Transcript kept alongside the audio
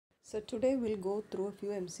So today we'll go through a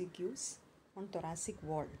few MCQs on thoracic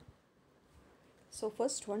wall. So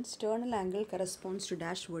first one, sternal angle corresponds to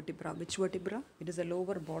dash vertebra. Which vertebra? It is a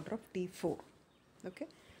lower border of T4. Okay,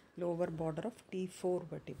 lower border of T4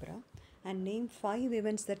 vertebra. And name 5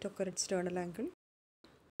 events that occur at sternal angle.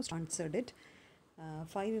 Answered it.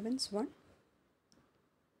 5 events. 1.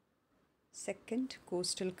 Second,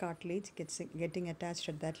 costal cartilage getting attached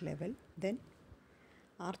at that level. Then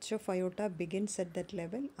arch of aorta begins at that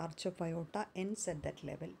level, arch of aorta ends at that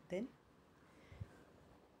level.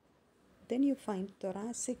 Then you find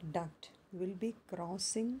thoracic duct will be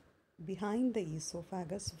crossing behind the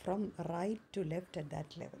esophagus from right to left at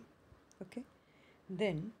that level. Okay.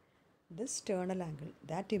 Then the sternal angle,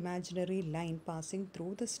 that imaginary line passing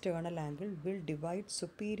through the sternal angle will divide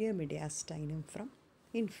superior mediastinum from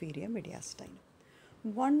inferior mediastinum.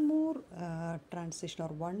 One more transition or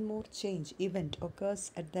one more change event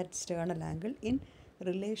occurs at that sternal angle in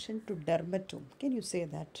relation to dermatome. Can you say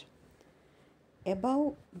that?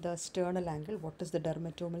 Above the sternal angle, what is the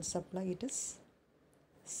dermatomal supply? It is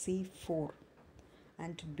C4.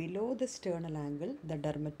 And below the sternal angle, the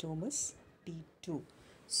dermatome is T2.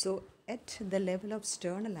 So at the level of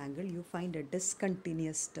sternal angle, you find a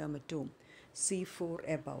discontinuous dermatome,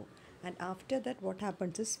 C4 above. And after that, what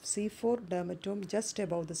happens is C4 dermatome just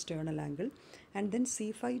above the sternal angle, and then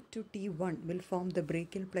C5 to T1 will form the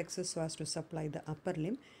brachial plexus so as to supply the upper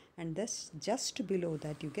limb, and thus just below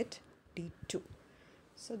that you get T2.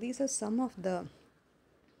 So these are some of the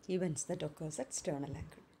events that occurs at sternal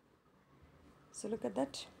angle. So look at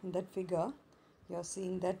that. In that figure, you are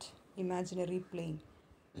seeing that imaginary plane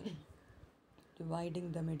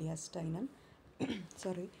dividing the mediastinum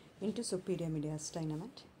into superior mediastinum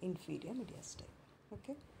and inferior mediastinum.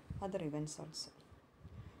 Okay, other events also.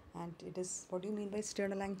 And it is, what do you mean by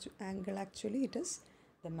sternal angle? Actually, it is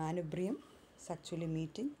the manubrium is actually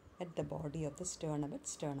meeting at the body of the sternum at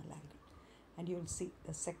sternal angle. And you will see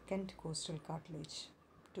the second costal cartilage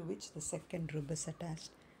to which the second rib is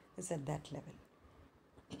attached is at that level.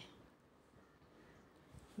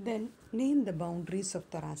 Then name the boundaries of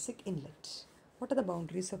thoracic inlet. What are the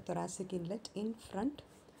boundaries of thoracic inlet? In front,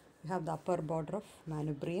 you have the upper border of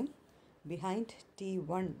manubrium, behind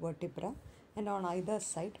T1 vertebra, and on either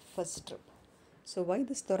side first rib. So why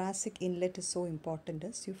this thoracic inlet is so important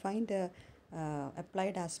is you find a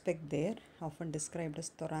applied aspect there, often described as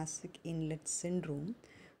thoracic inlet syndrome,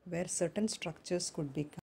 where certain structures could be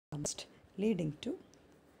collapsed, leading to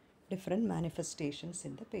different manifestations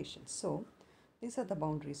in the patient. So these are the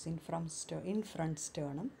boundaries in front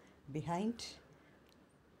sternum, behind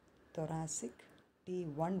thoracic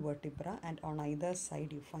T1 vertebra, and on either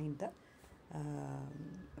side you find the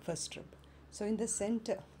first rib. So in the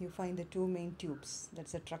center you find the two main tubes,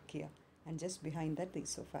 that's a trachea, and just behind that the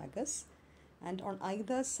esophagus, and on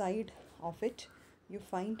either side of it you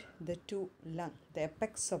find the two lung, the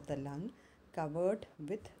apex of the lung covered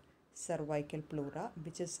with cervical pleura,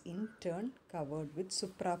 which is in turn covered with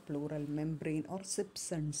suprapleural membrane or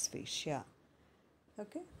Simpson's fascia.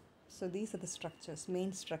 Okay, so these are the structures,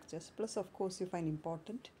 main structures, plus of course you find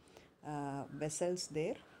important vessels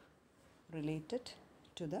there related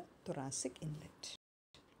to the thoracic inlet.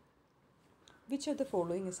 Which of the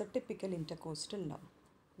following is a typical intercostal nerve?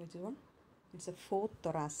 Which one? It's a fourth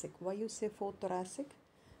thoracic. Why you say fourth thoracic?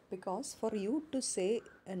 Because for you to say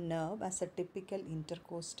a nerve as a typical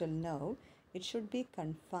intercostal nerve, it should be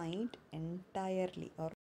confined entirely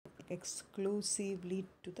or exclusively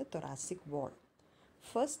to the thoracic wall.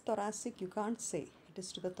 First thoracic, you can't say it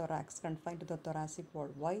is to the thorax, confined to the thoracic wall.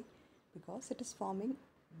 Why? Because it is forming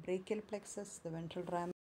brachial plexus, the ventral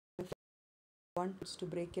ram. One is to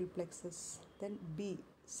brachial plexus. Then B,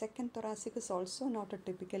 second thoracic is also not a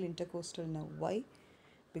typical intercostal nerve. Why?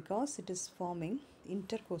 Because it is forming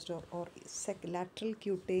intercostal or lateral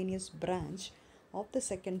cutaneous branch of the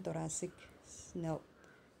second thoracic nerve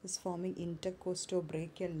is forming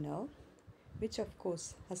intercostobrachial nerve, which of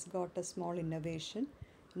course has got a small innervation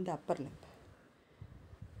in the upper limb.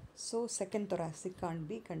 So second thoracic can't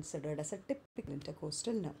be considered as a typical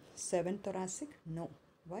intercostal nerve. Seventh thoracic, no.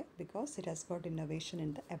 Why? Because it has got innervation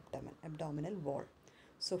in the abdominal wall.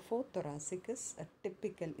 So fourth thoracic is a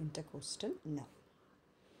typical intercostal nerve.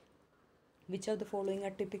 Which of the following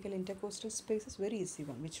are typical intercostal spaces? Very easy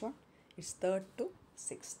one. Which one? It's third to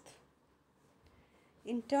sixth.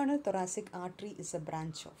 Internal thoracic artery is a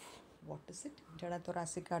branch of, what is it? Internal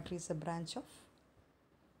thoracic artery is a branch of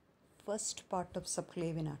first part of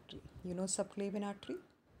subclavian artery. You know subclavian artery?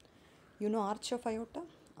 You know arch of aorta?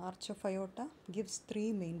 Arch of aorta gives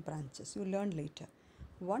 3 main branches. You learn later.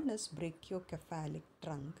 One is brachiocephalic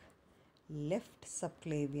trunk, left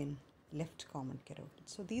subclavian left common carotid.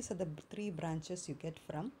 So these are the three branches you get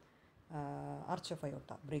from arch of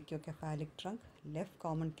aorta: brachiocephalic trunk, left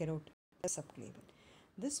common carotid, subclavian.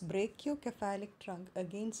 This brachiocephalic trunk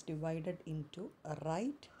again is divided into a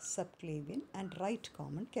right subclavian and right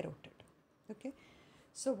common carotid. Okay,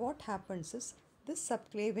 so what happens is this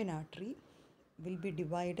subclavian artery will be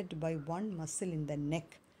divided by one muscle in the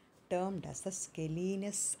neck termed as the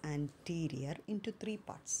scalenus anterior into three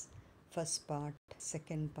parts. First part,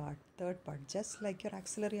 second part, third part, just like your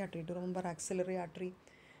axillary artery. Do you remember axillary artery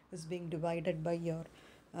is being divided by your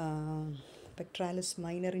pectoralis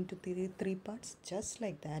minor into three parts? Just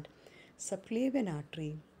like that, subclavian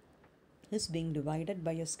artery is being divided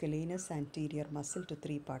by your scalenus anterior muscle to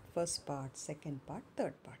three parts: first part, second part,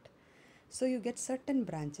 third part. So you get certain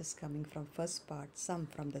branches coming from first part, some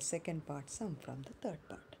from the second part, some from the third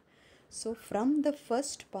part. So from the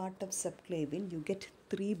first part of subclavian, you get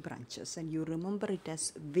three branches, and you remember it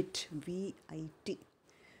as VIT, V-I-T.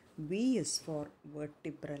 V is for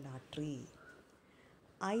vertebral artery.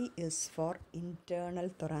 I is for internal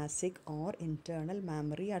thoracic or internal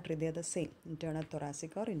mammary artery. They are the same, internal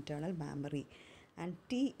thoracic or internal mammary. And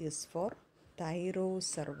T is for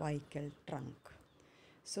thoracocervical trunk.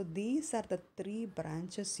 So these are the three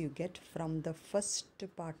branches you get from the first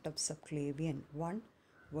part of subclavian. One,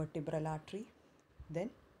 vertebral artery, then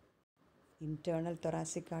internal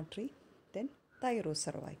thoracic artery, then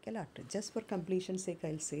thoracocervical artery. Just for completion's sake,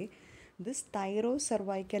 I'll say this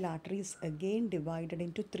thoracocervical artery is again divided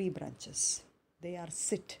into three branches. They are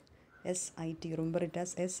SIT, S-I-T. Remember it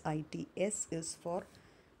as S-I-T. S is for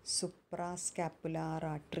suprascapular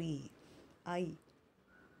artery. I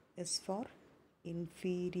is for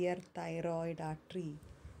inferior thyroid artery.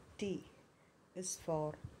 T is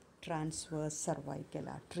for transverse cervical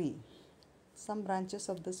artery. Some branches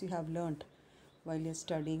of this you have learnt while you're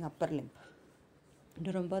studying upper limb. Do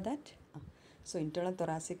you remember that? So internal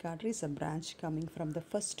thoracic artery is a branch coming from the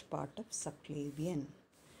first part of subclavian.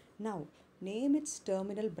 Now name its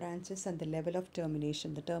terminal branches and the level of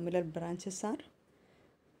termination. The terminal branches are,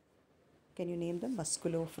 can you name them?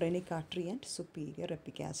 Musculophrenic artery and superior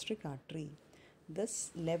epigastric artery.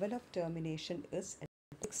 This level of termination is at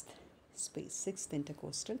sixth space, sixth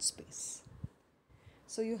intercostal space.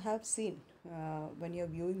 So you have seen when you're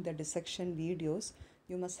viewing the dissection videos,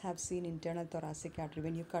 you must have seen internal thoracic artery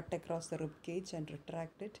when you cut across the rib cage and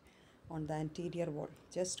retract it on the anterior wall,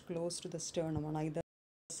 just close to the sternum on either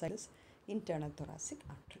side is internal thoracic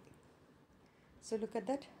artery. So look at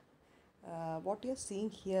that. What you're seeing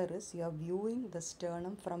here is you're viewing the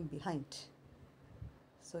sternum from behind.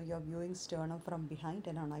 So you're viewing sternum from behind,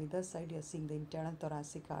 and on either side you're seeing the internal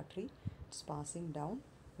thoracic artery. It's passing down,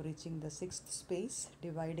 reaching the sixth space,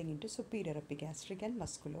 dividing into superior epigastric and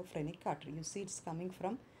musculophrenic artery. You see it's coming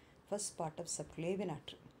from first part of subclavian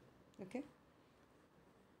artery. Okay.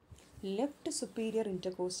 Left superior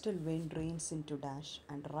intercostal vein drains into dash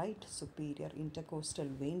and right superior intercostal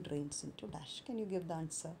vein drains into dash. Can you give the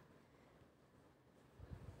answer?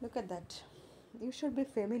 Look at that. You should be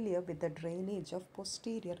familiar with the drainage of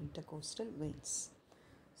posterior intercostal veins.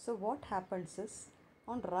 So what happens is,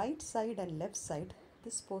 on right side and left side,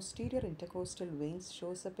 this posterior intercostal veins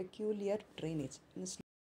shows a peculiar drainage. It's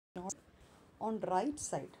not on right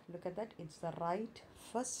side. Look at that. It's the right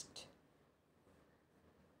first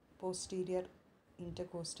posterior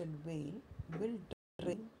intercostal vein will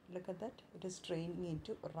drain. Look at that. It is draining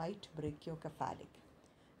into right brachiocephalic.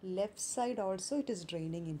 Left side also it is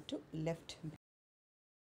draining into left.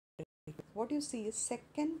 What you see is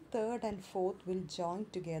second, third and fourth will join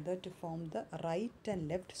together to form the right and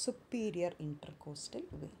left superior intercostal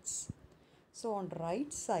veins. So on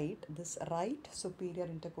right side, this right superior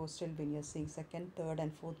intercostal vein, you're seeing second, third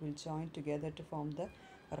and fourth will join together to form the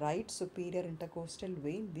right superior intercostal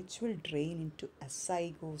vein, which will drain into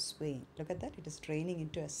azygos vein. Look at that, it is draining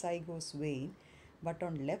into azygos vein. But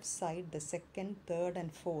on left side, the second, third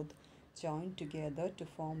and fourth join together to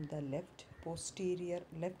form the left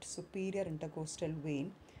superior intercostal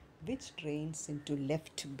vein, which drains into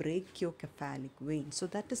left brachiocephalic vein. So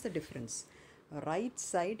that is the difference. Right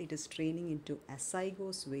side it is draining into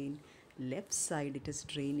azygos vein, left side it is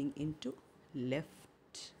draining into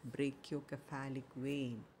left brachiocephalic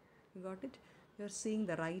vein. You got it? You are seeing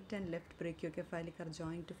the right and left brachiocephalic are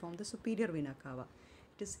joined to form the superior vena cava.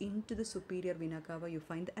 It is into the superior vena cava you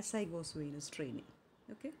find the azygos vein is draining.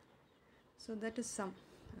 Okay, so that is some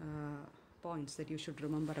points that you should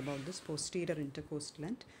remember about this posterior intercostal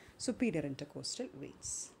and superior intercostal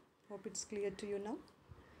veins. Hope it's clear to you now.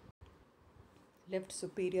 Left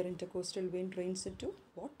superior intercostal vein drains into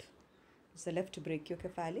what? It's the left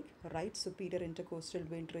brachiocephalic. Right superior intercostal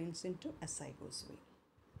vein drains into azygos vein.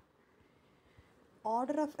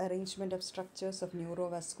 Order of arrangement of structures of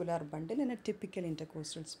neurovascular bundle in a typical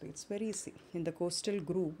intercostal space. Very easy. In the costal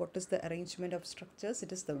groove, what is the arrangement of structures?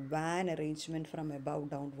 It is the van arrangement from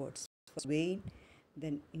above downwards. First vein,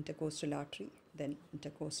 then intercostal artery, then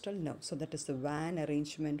intercostal nerve. So that is the van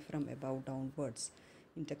arrangement from above downwards.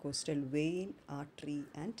 Intercostal vein, artery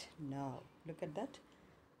and nerve. Look at that.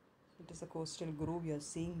 It is a costal groove you are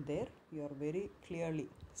seeing there. You are very clearly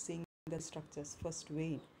seeing the structures. First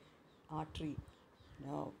vein, artery,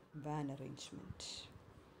 now van arrangement.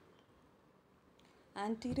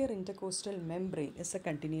 Anterior intercostal membrane is a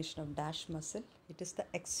continuation of dash muscle. It is the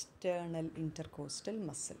external intercostal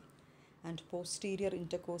muscle. And posterior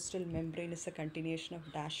intercostal membrane is a continuation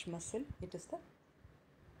of dash muscle. It is the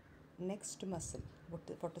next muscle.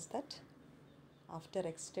 What is that? After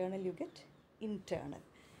external you get internal.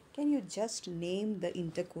 Can you just name the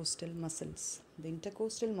intercostal muscles? The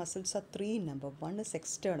intercostal muscles are three number. One is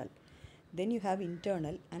external. Then you have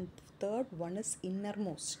internal, and third one is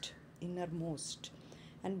innermost.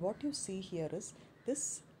 And what you see here is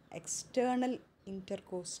this external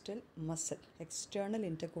intercostal muscle.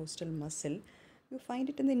 You find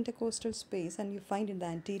it in the intercostal space, and you find in the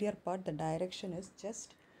anterior part the direction is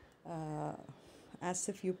just as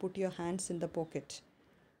if you put your hands in the pocket.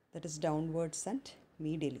 That is downwards and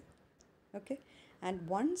medially. Okay, and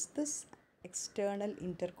once this external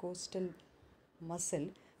intercostal muscle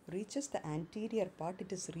reaches the anterior part,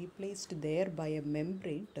 it is replaced there by a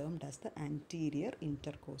membrane termed as the anterior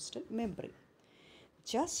intercostal membrane.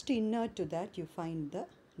 Just inner to that you find the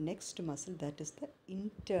next muscle, that is the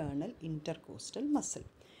internal intercostal muscle.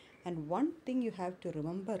 And one thing you have to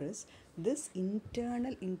remember is this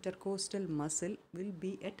internal intercostal muscle will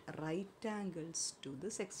be at right angles to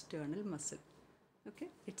this external muscle. Okay,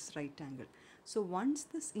 it's right angle. So once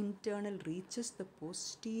this internal reaches the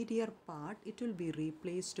posterior part, it will be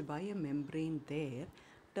replaced by a membrane there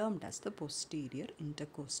termed as the posterior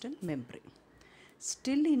intercostal membrane.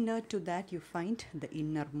 Still inner to that you find the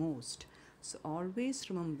innermost. So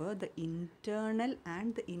always remember the internal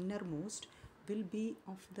and the innermost will be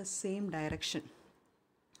of the same direction.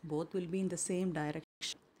 Both will be in the same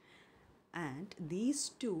direction. And these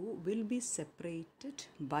two will be separated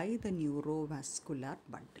by the neurovascular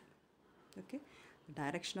bundle. Okay, the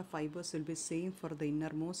direction of fibers will be same for the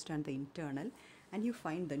innermost and the internal, and you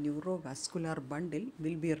find the neurovascular bundle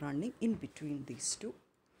will be running in between these two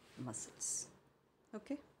muscles.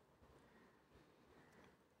 Okay,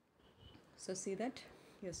 so see that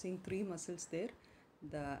you are seeing three muscles there.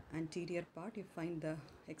 The anterior part, you find the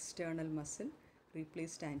external muscle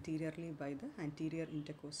replaced anteriorly by the anterior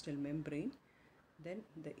intercostal membrane. Then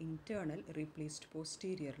the internal replaced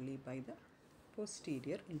posteriorly by the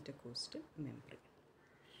posterior intercostal membrane.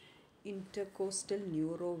 Intercostal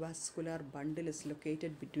neurovascular bundle is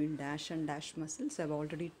located between dash and dash muscles. I have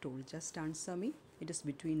already told. Just answer me. It is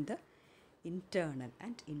between the internal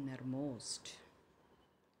and innermost.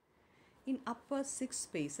 In upper six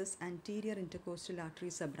spaces, anterior intercostal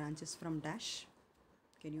arteries are branches from dash.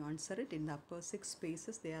 Can you answer it? In the upper six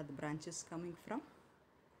spaces, they are the branches coming from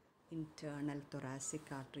internal thoracic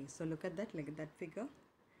artery. So look at that figure.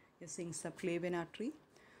 You're seeing subclavian artery.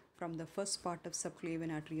 From the first part of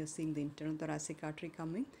subclavian artery, you're seeing the internal thoracic artery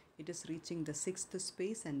coming. It is reaching the sixth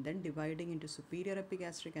space and then dividing into superior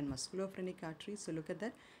epigastric and musculophrenic arteries. So look at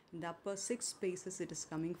that. In the upper six spaces, it is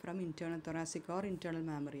coming from internal thoracic or internal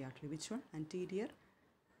mammary artery. Which one? Anterior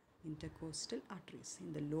intercostal arteries.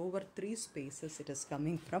 In the lower three spaces, it is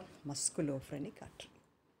coming from musculophrenic artery.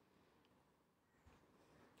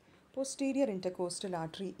 Posterior intercostal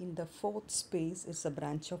artery in the fourth space is a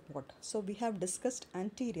branch of what? So we have discussed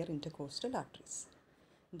anterior intercostal arteries.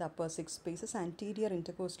 In the upper six spaces, anterior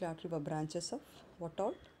intercostal artery were branches of what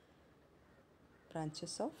all?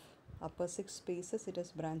 Branches of upper six spaces, it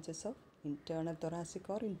is branches of internal thoracic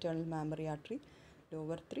or internal mammary artery.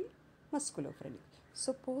 Lower three, musculophrenic.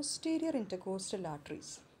 So posterior intercostal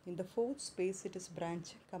arteries, in the fourth space, it is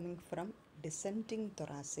branch coming from descending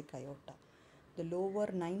thoracic aorta. The lower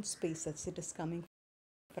 9 spaces, it is coming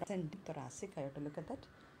from descending thoracic aorta. Look at that.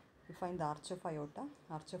 You find the arch of aorta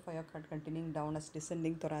continuing down as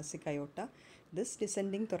descending thoracic aorta. This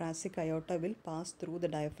descending thoracic aorta will pass through the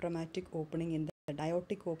diaphragmatic opening in the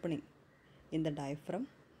aortic opening in the diaphragm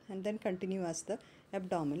and then continue as the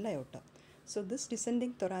abdominal aorta. So this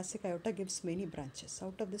descending thoracic aorta gives many branches.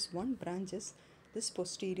 Out of this, one branch is this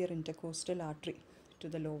posterior intercostal artery to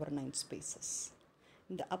the lower 9 spaces.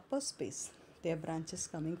 In the upper space, there are branches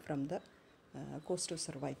coming from the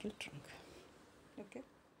costocervical trunk. Okay.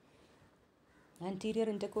 Anterior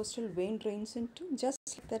intercostal vein drains into, just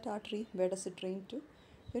like that artery. Where does it drain to?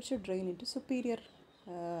 It should drain into superior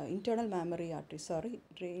internal mammary artery,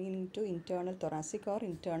 draining into internal thoracic or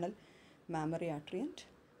internal mammary artery and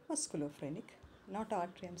musculophrenic, not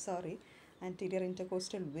artery, I'm sorry, anterior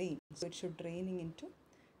intercostal vein. So it should draining into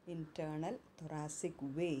internal thoracic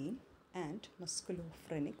vein and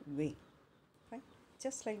musculophrenic vein, right?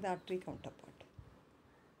 Just like the artery counterpart.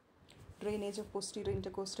 Drainage of posterior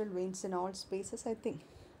intercostal veins in all spaces, I think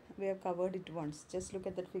we have covered it once. Just look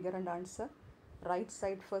at that figure and answer. Right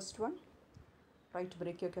side, first one, right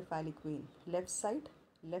brachiocephalic vein. Left side,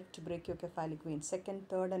 left brachiocephalic vein. Second,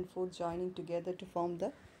 third and fourth joining together to form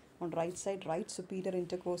the, on right side, right superior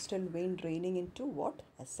intercostal vein draining into what?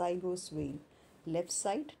 Azygos vein. Left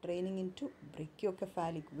side draining into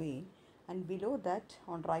brachiocephalic vein, and below that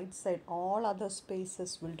on right side all other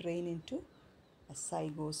spaces will drain into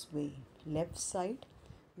azygos vein. Left side,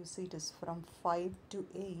 you see it is from 5 to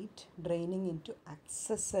 8 draining into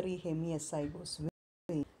accessory hemiazygos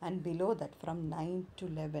vein, and below that from 9 to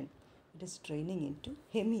 11 it is draining into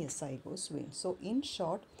hemiazygos vein. So in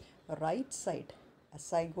short, right side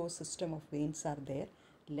azygos system of veins are there,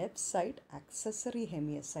 left side accessory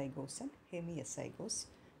hemiazygos and hemiazygos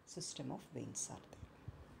system of veins are there.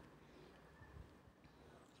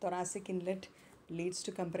 Thoracic inlet leads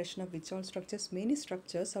to compression of which all structures? Many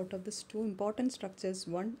structures. Out of these two important structures,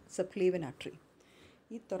 one, subclavian artery.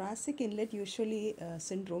 The thoracic inlet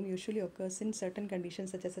syndrome usually occurs in certain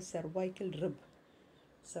conditions such as a cervical rib.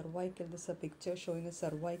 Cervical, this is a picture showing a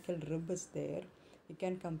cervical rib is there. It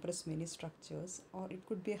can compress many structures, or it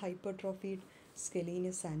could be hypertrophied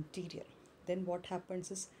scalenus anterior. Then what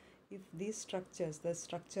happens is, if these structures, the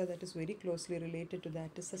structure that is very closely related to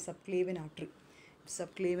that is a subclavian artery. If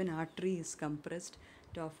subclavian artery is compressed,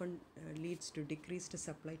 it often leads to decreased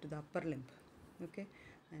supply to the upper limb. Okay,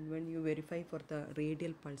 and when you verify for the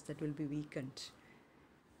radial pulse, that will be weakened.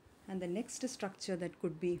 And the next structure that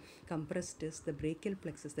could be compressed is the brachial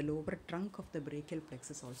plexus. The lower trunk of the brachial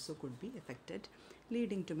plexus also could be affected,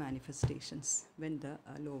 leading to manifestations when the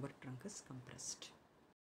lower trunk is compressed.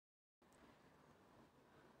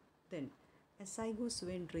 Then azygos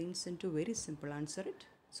vein drains into, very simple, answer it,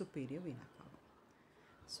 superior vena cava.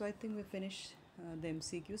 So I think we finished the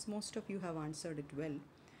MCQs. Most of you have answered it well.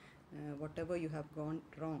 Whatever you have gone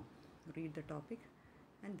wrong, read the topic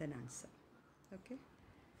and then answer. Okay.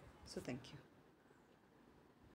 So thank you.